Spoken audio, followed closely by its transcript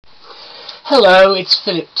Hello, it's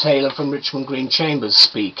Philip Taylor from Richmond Green Chambers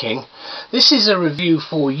speaking. This is a review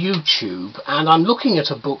for YouTube, and I'm looking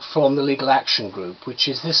at a book from the Legal Action Group, which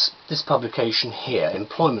is this publication here,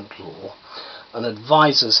 Employment Law, an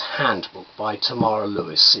Advisor's Handbook by Tamara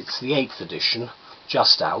Lewis. It's the 8th edition,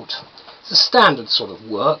 just out. It's a standard sort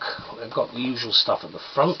of work. They've got the usual stuff at the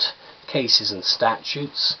front, cases and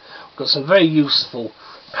statutes. We've got some very useful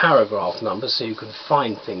paragraph numbers so you can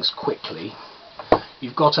find things quickly.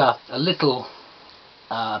 You've got a little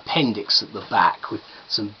appendix at the back with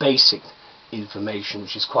some basic information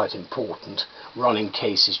which is quite important, running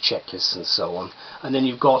cases, checklists and so on, and then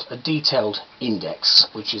you've got a detailed index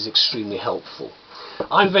which is extremely helpful.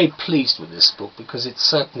 I'm very pleased with this book because it's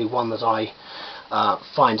certainly one that I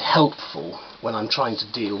find helpful when I'm trying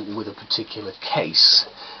to deal with a particular case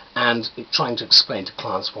and trying to explain to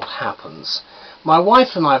clients what happens. My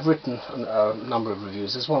wife and I have written a number of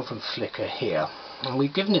reviews. There's one from Flickr here, and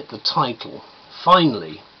we've given it the title,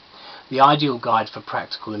 Finally, The Ideal Guide for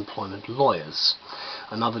Practical Employment Lawyers,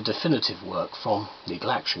 another definitive work from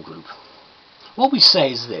Legal Action Group. What we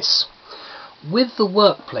say is this: with the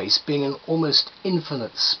workplace being an almost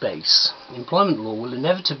infinite space, employment law will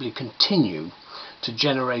inevitably continue to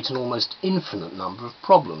generate an almost infinite number of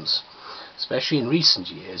problems, especially in recent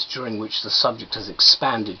years, during which the subject has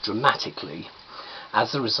expanded dramatically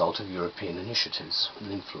as a result of European initiatives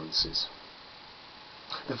and influences.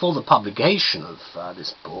 Before the publication of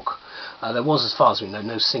this book, there was, as far as we know,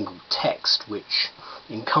 no single text which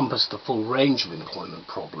encompassed the full range of employment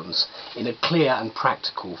problems in a clear and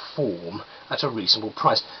practical form at a reasonable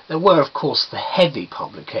price. There were, of course, the heavy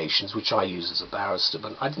publications, which I use as a barrister,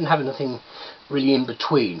 but I didn't have anything really in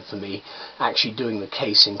between for me actually doing the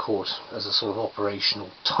case in court as a sort of operational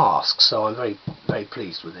task, so I'm very, very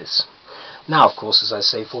pleased with this. Now, of course, as I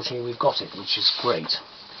say, fortunately we've got it, which is great.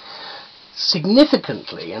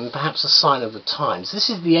 Significantly, and perhaps a sign of the times, this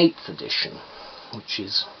is the 8th edition, which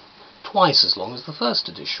is twice as long as the first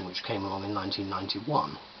edition, which came along in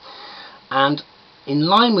 1991. And in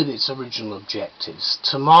line with its original objectives,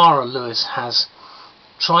 Tamara Lewis has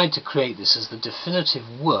tried to create this as the definitive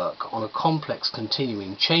work on a complex,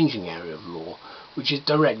 continuing, changing area of law, which is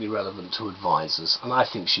directly relevant to advisors, and I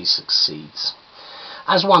think she succeeds.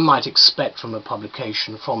 As one might expect from a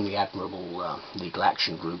publication from the admirable Legal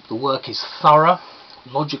Action Group, the work is thorough,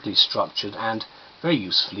 logically structured and very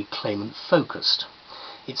usefully claimant-focused.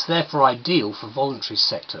 It's therefore ideal for voluntary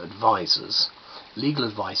sector advisors, legal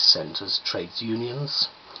advice centres, trades unions,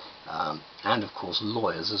 and of course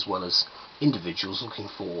lawyers, as well as individuals looking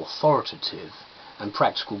for authoritative and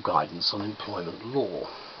practical guidance on employment law.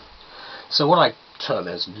 So what I term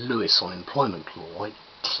as Lewis on employment law, it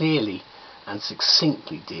clearly and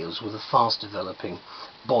succinctly deals with a fast developing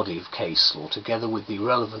body of case law, together with the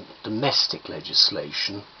relevant domestic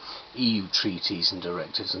legislation, EU treaties and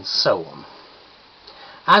directives and so on.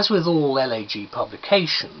 As with all LAG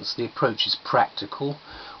publications, the approach is practical,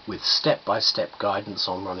 with step-by-step guidance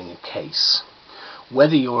on running a case.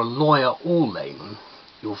 Whether you're a lawyer or layman,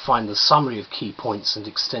 you'll find the summary of key points and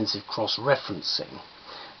extensive cross-referencing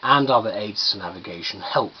and other aids to navigation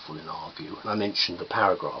helpful in our view, and I mentioned the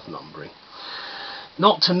paragraph numbering.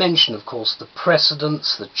 Not to mention, of course, the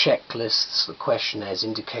precedents, the checklists, the questionnaires,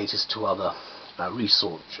 indicators to other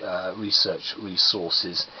research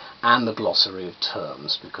resources, and the glossary of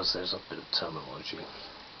terms, because there's a bit of terminology.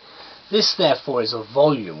 This, therefore, is a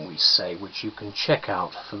volume, we say, which you can check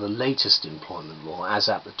out for the latest employment law as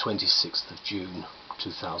at the 26th of June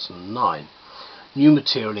 2009. New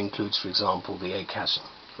material includes, for example, the ACAS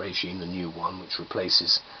regime, the new one, which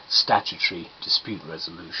replaces statutory dispute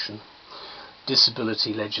resolution,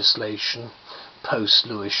 disability legislation,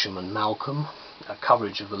 post-Lewisham and Malcolm, a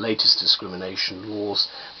coverage of the latest discrimination laws,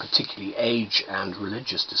 particularly age and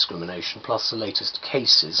religious discrimination, plus the latest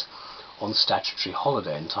cases on statutory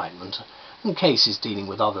holiday entitlement, and cases dealing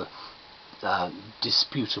with other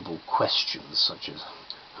disputable questions, such as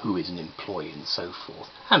who is an employee and so forth,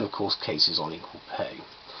 and of course cases on equal pay.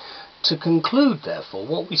 To conclude, therefore,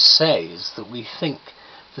 what we say is that we think,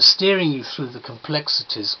 for steering you through the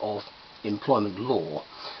complexities of employment law,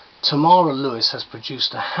 Tamara Lewis has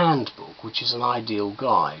produced a handbook which is an ideal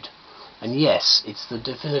guide. And yes, it's the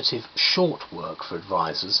definitive short work for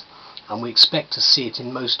advisors, and we expect to see it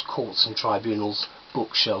in most courts and tribunals'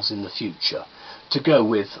 bookshelves in the future, to go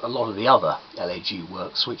with a lot of the other LAG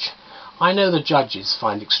works, which I know the judges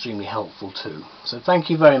find extremely helpful too. So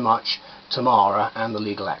thank you very much, Tamara and the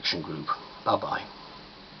Legal Action Group. Bye-bye.